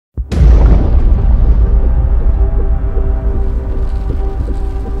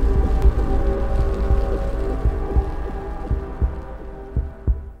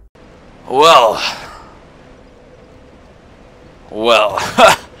Well. Well.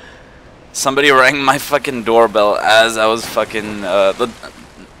 Somebody rang my fucking doorbell as I was fucking,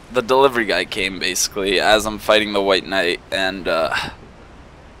 the delivery guy came, basically, as I'm fighting the White Knight, and, yeah,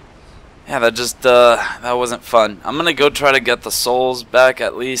 that just, that wasn't fun. I'm gonna go try to get the souls back,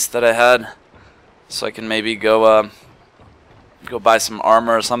 at least, that I had, so I can maybe go, go buy some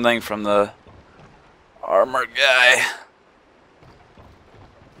armor or something from the armor guy.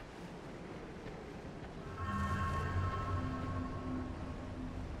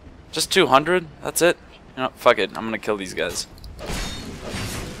 Just 200? That's it? You know, fuck it. I'm gonna kill these guys.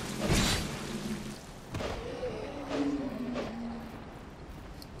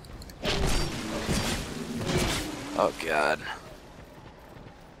 Oh god.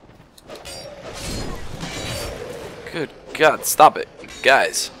 Good god, stop it.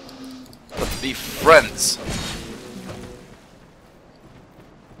 Guys. Let's be friends.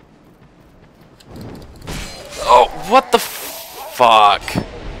 Oh, what the fuck?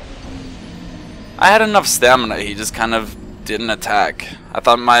 I had enough stamina, he just kind of didn't attack. I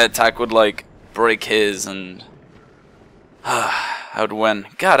thought my attack would, like, break his and I would win.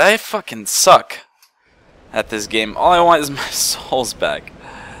 God, I fucking suck at this game. All I want is my souls back.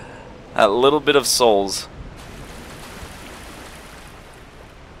 That little bit of souls.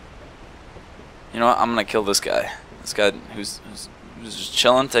 You know what? I'm gonna kill this guy. This guy who's just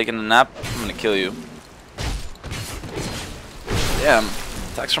chilling, taking a nap. I'm gonna kill you. Damn,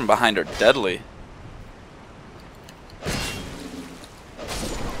 attacks from behind are deadly.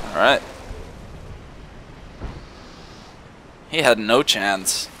 Alright. He had no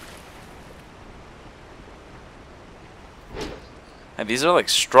chance. And these are like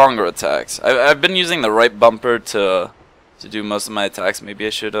stronger attacks. I've been using the right bumper to do most of my attacks. Maybe I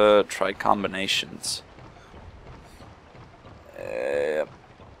should try combinations. Yep.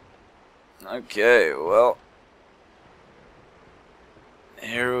 Okay, well.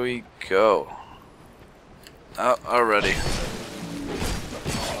 Here we go. Oh, already.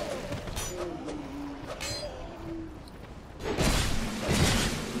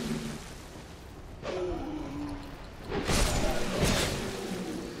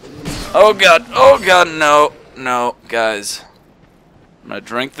 Oh god, no, no, guys. I'm gonna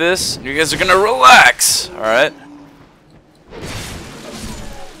drink this, and you guys are gonna relax, alright?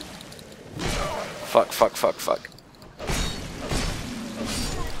 Fuck, fuck, fuck, fuck.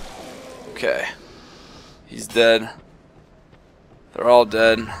 Okay. He's dead. They're all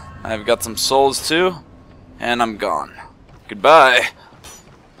dead. I've got some souls too, and I'm gone. Goodbye.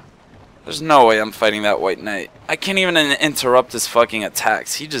 There's no way I'm fighting that White Knight. I can't even interrupt his fucking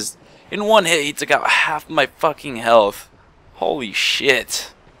attacks. He just... in one hit, he took out half my fucking health. Holy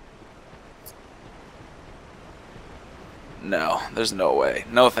shit. No, there's no way.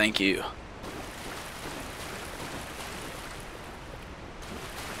 No thank you.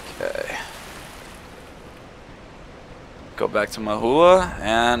 Okay. Go back to Mahula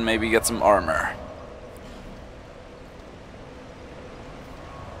and maybe get some armor.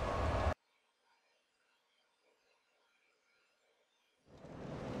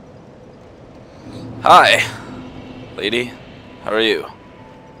 Hi, lady. How are you?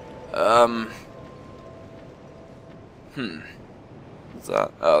 What's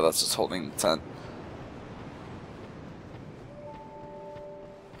that? Oh, that's just holding the tent.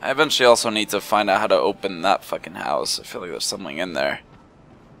 I eventually also need to find out how to open that fucking house. I feel like there's something in there.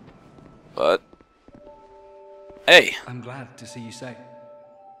 But... hey! I'm glad to see you safe.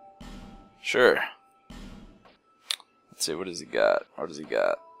 Sure. Let's see, what does he got? What does he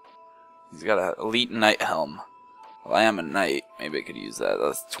got? He's got an elite knight helm. Well, I am a knight. Maybe I could use that.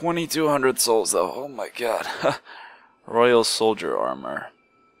 That's 2,200 souls, though. Oh my god. Royal soldier armor.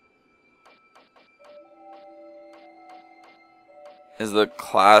 Is the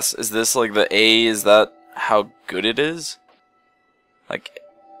class... is this like the A? Is that how good it is? Like...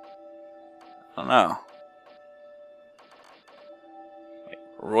 I don't know. Like,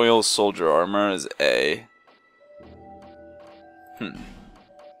 Royal soldier armor is A.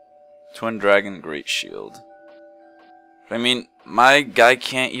 Twin Dragon Great Shield. I mean, my guy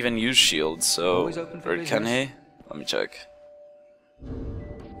can't even use shields, so... or can he? Let me check.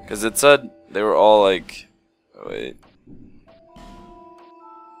 Because it said they were all like... oh, wait.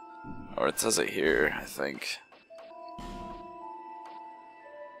 Or it says it here, I think.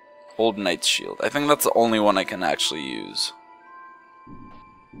 Old Knight's Shield. I think that's the only one I can actually use.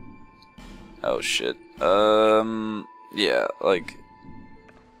 Oh shit. Yeah, like...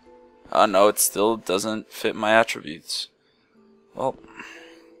 no, it still doesn't fit my attributes. Well,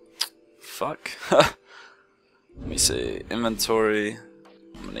 fuck. Let me see. Inventory.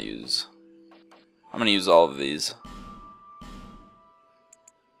 I'm gonna use I'm gonna use all of these.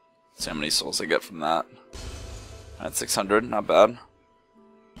 See how many souls I get from that. That's 600, not bad.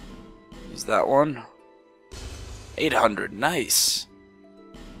 Use that one. 800, nice.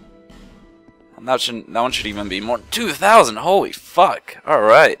 And that one should even be more than 2,000. Holy fuck! All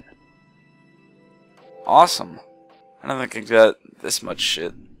right. Awesome. I don't think I got this much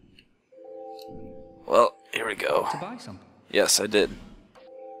shit. Well, here we go. To buy some. Yes, I did.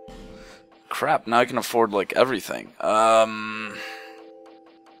 Crap, now I can afford like everything.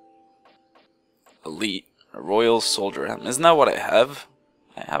 Elite, a Royal Soldier Helm. Isn't that what I have?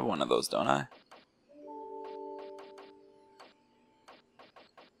 I have one of those, don't I?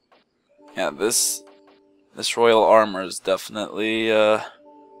 Yeah, this Royal Armor is definitely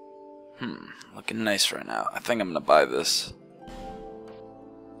looking nice right now. I think I'm gonna buy this.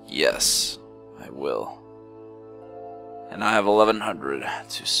 Yes, I will. And I have 1,100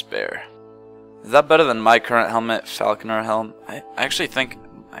 to spare. Is that better than my current helmet, Falconer Helm? I actually think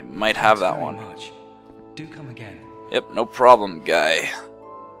I might have that one. Much. Do come again. Yep, no problem, guy.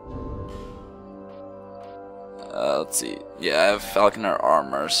 Let's see. Yeah, I have Falconer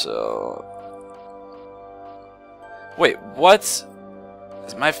armor, so... Wait, what?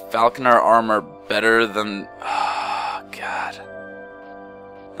 Is my Falconer armor better than... Oh, God.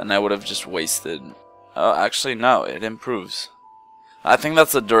 Then I would have just wasted... Oh, actually, no, it improves. I think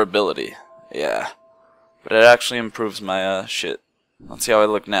that's the durability. Yeah. But it actually improves my, shit. Let's see how I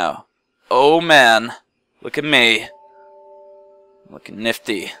look now. Oh, man. Look at me. Looking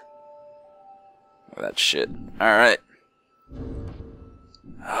nifty. Look at that shit. Alright.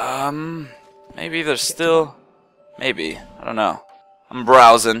 Maybe there's still... Maybe. I don't know. I'm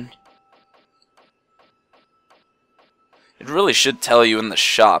browsing. It really should tell you in the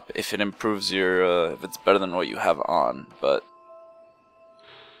shop if it improves your, if it's better than what you have on, but...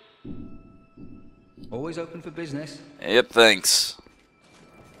 Always open for business. Yep, thanks.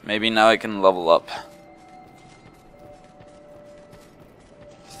 Maybe now I can level up.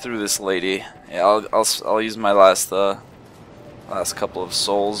 Through this lady. Yeah, I'll use my last couple of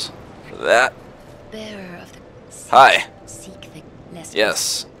souls for that. Bearer of the Hi. seek the less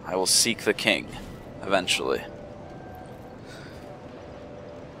Yes, I will seek the king eventually.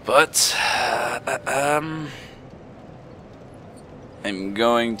 But I'm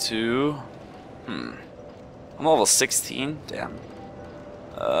going to I'm level 16. Damn.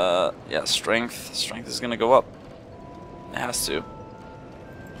 Yeah, strength. Strength is gonna go up. It has to.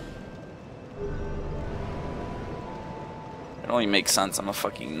 It only makes sense. I'm a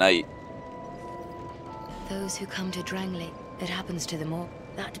fucking knight. Those who come to Drangley, it happens to them all.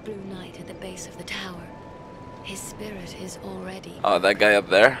 That blue knight at the base of the tower. His spirit is already... Oh, that guy up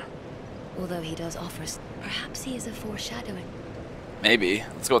there? Although he does offer... Perhaps he is a foreshadowing. Maybe.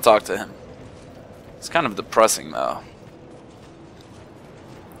 Let's go talk to him. It's kind of depressing, though.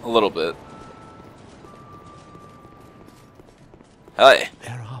 A little bit. Hi.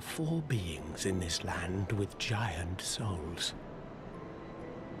 There are 4 beings in this land with giant souls.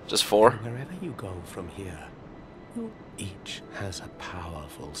 Just 4? Wherever you go from here, each has a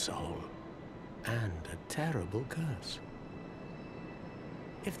powerful soul and a terrible curse.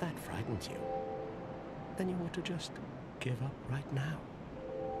 If that frightens you, then you ought to just give up right now.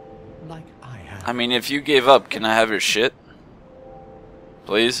 Like I have. I mean, if you gave up, can I have your shit?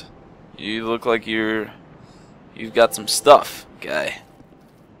 Please? You look like you've got some stuff, guy.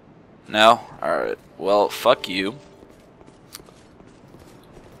 No? Alright. Well, fuck you.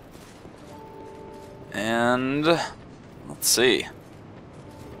 And let's see.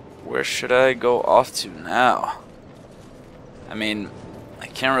 Where should I go off to now? I mean, I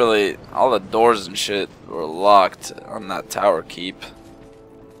can't really... All the doors and shit were locked on that tower keep.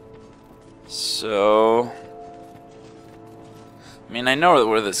 So... I mean, I know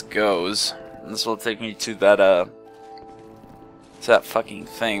where this goes. This will take me to that, fucking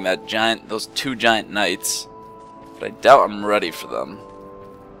thing, those 2 giant knights. But I doubt I'm ready for them.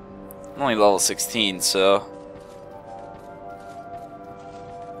 I'm only level 16, so...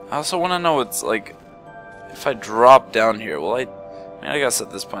 I also want to know what's, like, if I drop down here, will I... I mean, I guess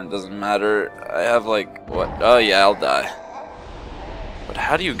at this point it doesn't matter. I have, like, what? Oh, yeah, I'll die. But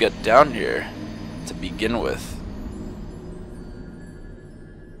how do you get down here to begin with?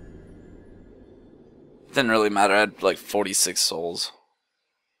 Didn't really matter. I had like 46 souls.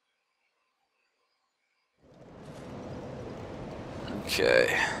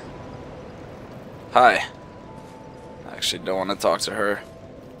 Okay. Hi. I actually don't want to talk to her.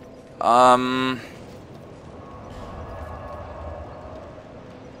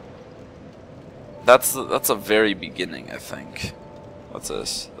 That's a very beginning, I think. What's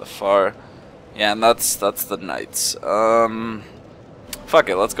this? The Yeah, and that's the knights. Fuck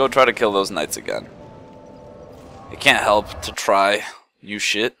it, let's go try to kill those knights again. It can't help to try new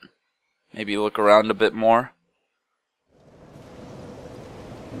shit. Maybe look around a bit more.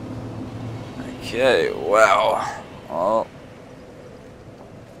 Okay, wow. Well,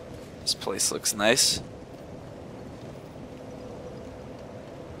 this place looks nice.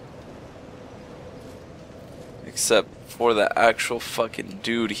 Except for the actual fucking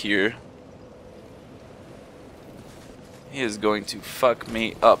dude here. He is going to fuck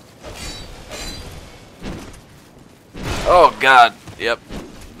me up. Oh god, yep.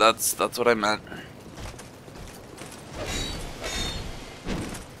 That's what I meant.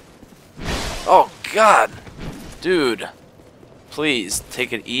 Oh god. Dude. Please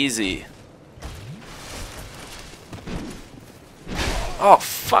take it easy. Oh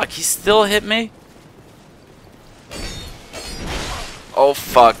fuck, he still hit me? Oh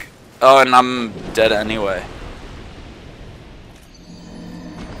fuck. Oh, and I'm dead anyway.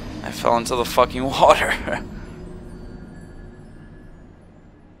 I fell into the fucking water.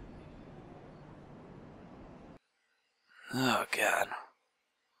 Oh god.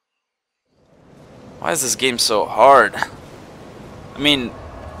 Why is this game so hard? I mean,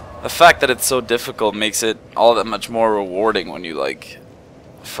 the fact that it's so difficult makes it all that much more rewarding when you like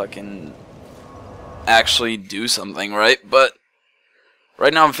fucking actually do something right, but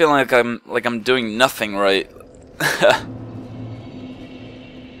right now I'm feeling like I'm doing nothing right. I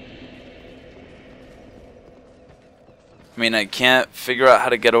mean, I can't figure out how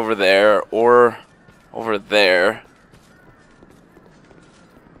to get over there or over there.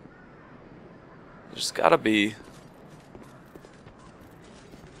 There's gotta be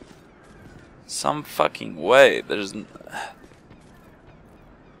some fucking way. There's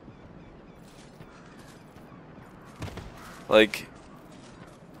like,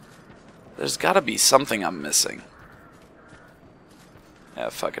 there's gotta be something I'm missing. Yeah,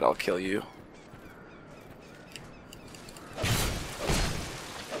 fuck it, I'll kill you.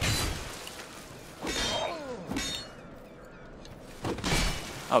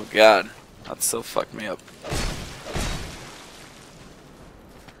 Oh god, that still fucked me up.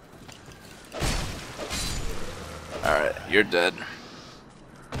 Alright, you're dead.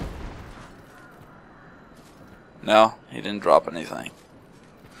 No, he didn't drop anything.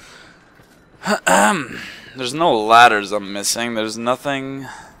 There's no ladders I'm missing. There's nothing.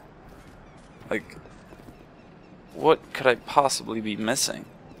 Like, what could I possibly be missing?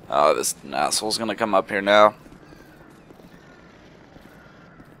 Oh, this asshole's gonna come up here now.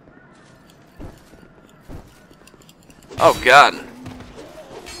 Oh god.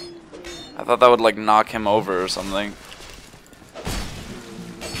 I thought that would like knock him over or something.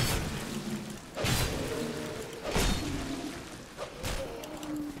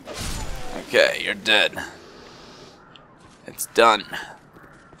 Okay, you're dead. It's done.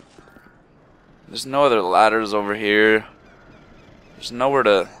 There's no other ladders over here. There's nowhere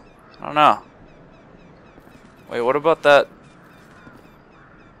to... I don't know. Wait, what about that?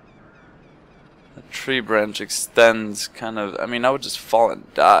 The tree branch extends kind of... I mean, I would just fall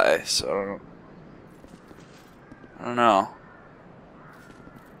and die, so... I don't know.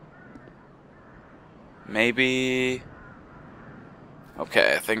 Maybe...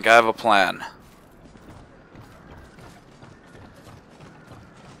 Okay, I think I have a plan.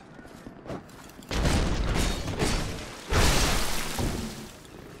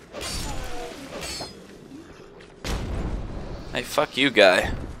 Hey, fuck you, guy.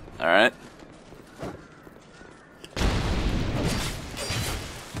 Alright. I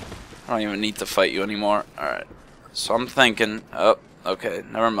don't even need to fight you anymore. Alright. So I'm thinking... Oh, okay,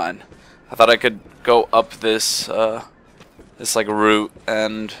 never mind. I thought I could go up this, this, like, route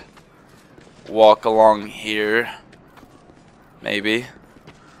and walk along here. Maybe.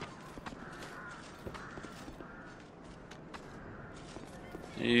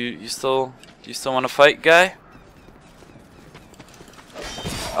 Do you still want to fight, guy?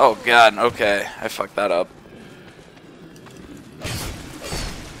 Oh god, okay. I fucked that up.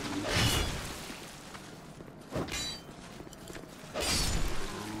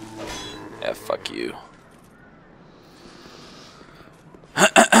 Yeah, fuck you.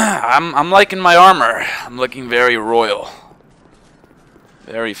 I'm liking my armor. I'm looking very royal.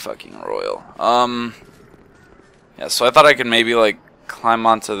 Very fucking royal. Yeah, so I thought I could maybe like climb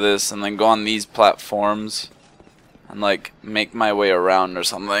onto this and then go on these platforms and like make my way around or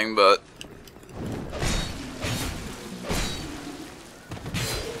something, but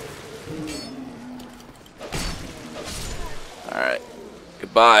alright.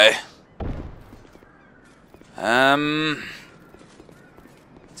 Goodbye.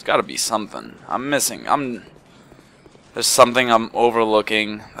 Let's There's gotta be something. I'm missing. There's something I'm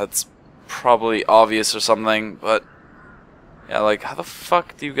overlooking that's probably obvious or something, but yeah, like, how the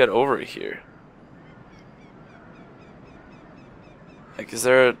fuck do you get over here? Like, is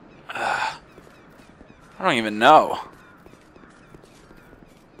there I don't even know.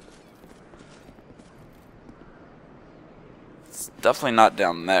 It's definitely not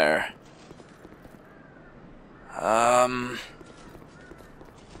down there.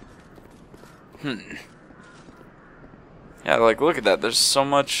 Yeah, like, look at that. There's so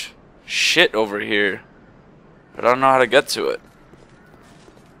much shit over here, but I don't know how to get to it.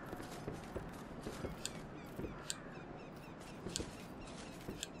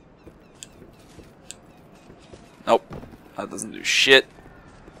 Nope. That doesn't do shit.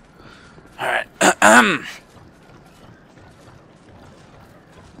 Alright.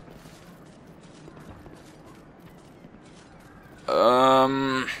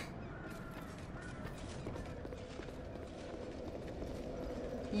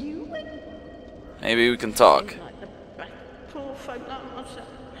 Maybe we can talk.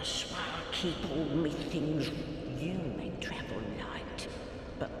 Keep all me things you may travel light,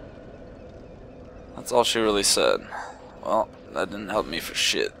 but That's all she really said. Well, that didn't help me for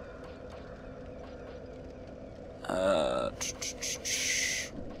shit. I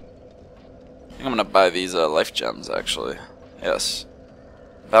think I'm gonna buy these life gems, actually. Yes.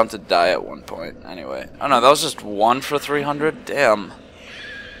 Bound to die at one point. Anyway. Oh no, that was just one for 300? Damn.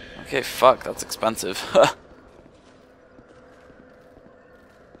 Okay, fuck, that's expensive.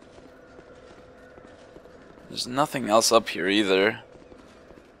 There's nothing else up here either.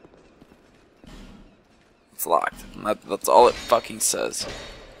 It's locked. That's all it fucking says.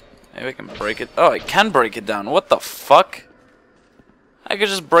 Maybe I can break it. Oh, I can break it down. What the fuck? I could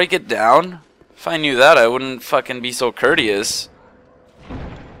just break it down? If I knew that, I wouldn't fucking be so courteous.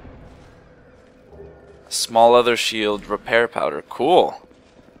 Small leather shield, repair powder. Cool.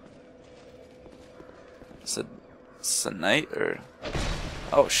 Is it Senite or...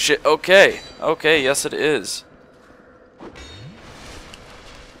 Oh shit, okay. Okay, yes it is.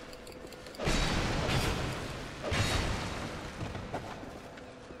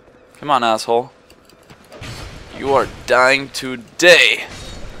 Come on, asshole. You are dying today.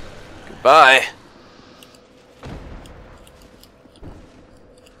 Goodbye.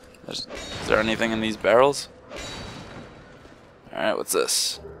 Is there anything in these barrels? Alright, what's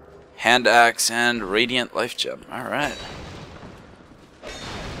this? Hand axe and radiant life gem. Alright.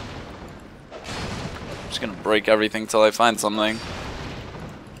 Just gonna break everything till I find something.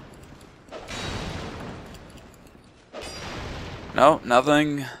 No,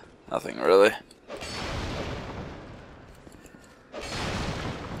 nothing. Nothing really.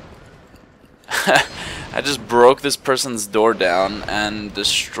 I just broke this person's door down and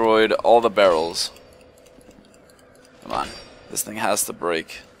destroyed all the barrels. Come on. This thing has to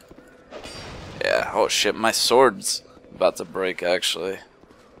break. Yeah, oh shit, my sword's about to break actually.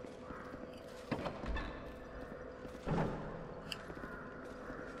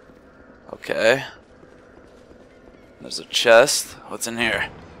 Okay. There's a chest. What's in here?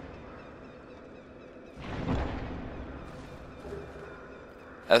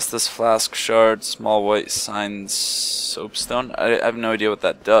 Estus flask shard, small white sign soapstone. I have no idea what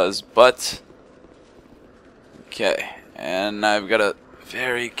that does, but okay. And I've got to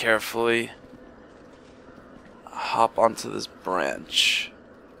very carefully hop onto this branch.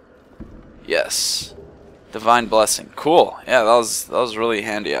 Yes. Divine blessing. Cool. Yeah, that was really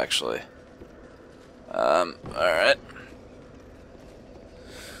handy actually. Alright.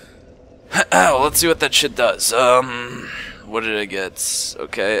 Well, let's see what that shit does. What did I get?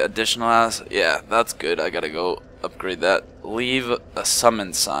 Okay, additional ass. Yeah, that's good. I gotta go upgrade that. Leave a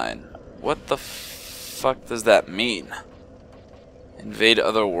summon sign. What the fuck does that mean? Invade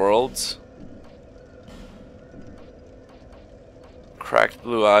other worlds? Cracked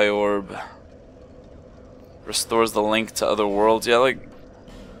blue eye orb. Restores the link to other worlds. Yeah, like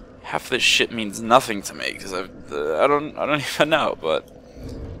half this shit means nothing to me because I don't even know. But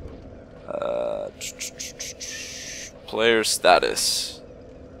player status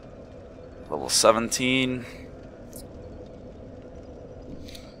level 17.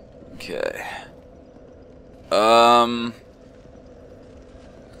 Okay. Okay.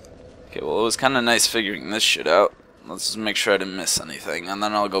 Well, it was kind of nice figuring this shit out. Let's just make sure I didn't miss anything, and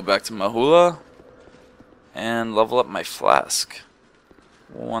then I'll go back to Mahula and level up my flask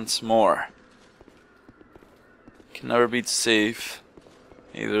once more. Can never be safe.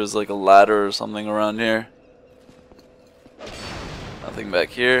 Maybe there's like a ladder or something around here. Nothing back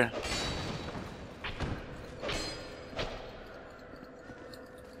here.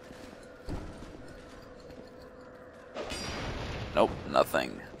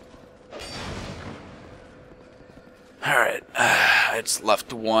 Nothing. Alright, I just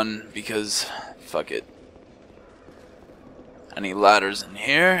left one because fuck it. Any ladders in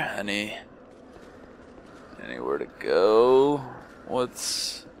here? Anywhere to go?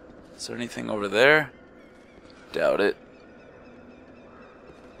 Is there anything over there? Doubt it.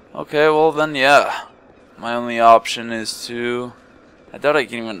 Okay, well then yeah. My only option is to... I doubt I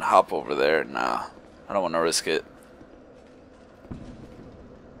can even hop over there. Nah, I don't want to risk it.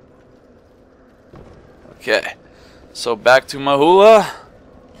 Okay, so back to Mahula.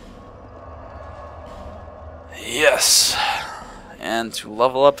 Yes, and to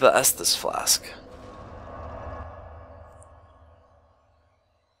level up the Estus flask.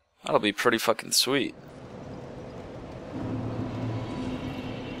 That'll be pretty fucking sweet.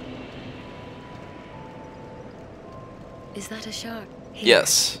 Is that a shark? Here,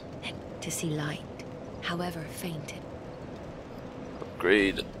 Yes. to see light, however faint it.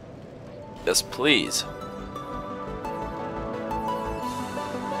 Agreed. Yes, please.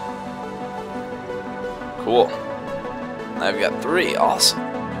 Cool. I've got 3. Awesome.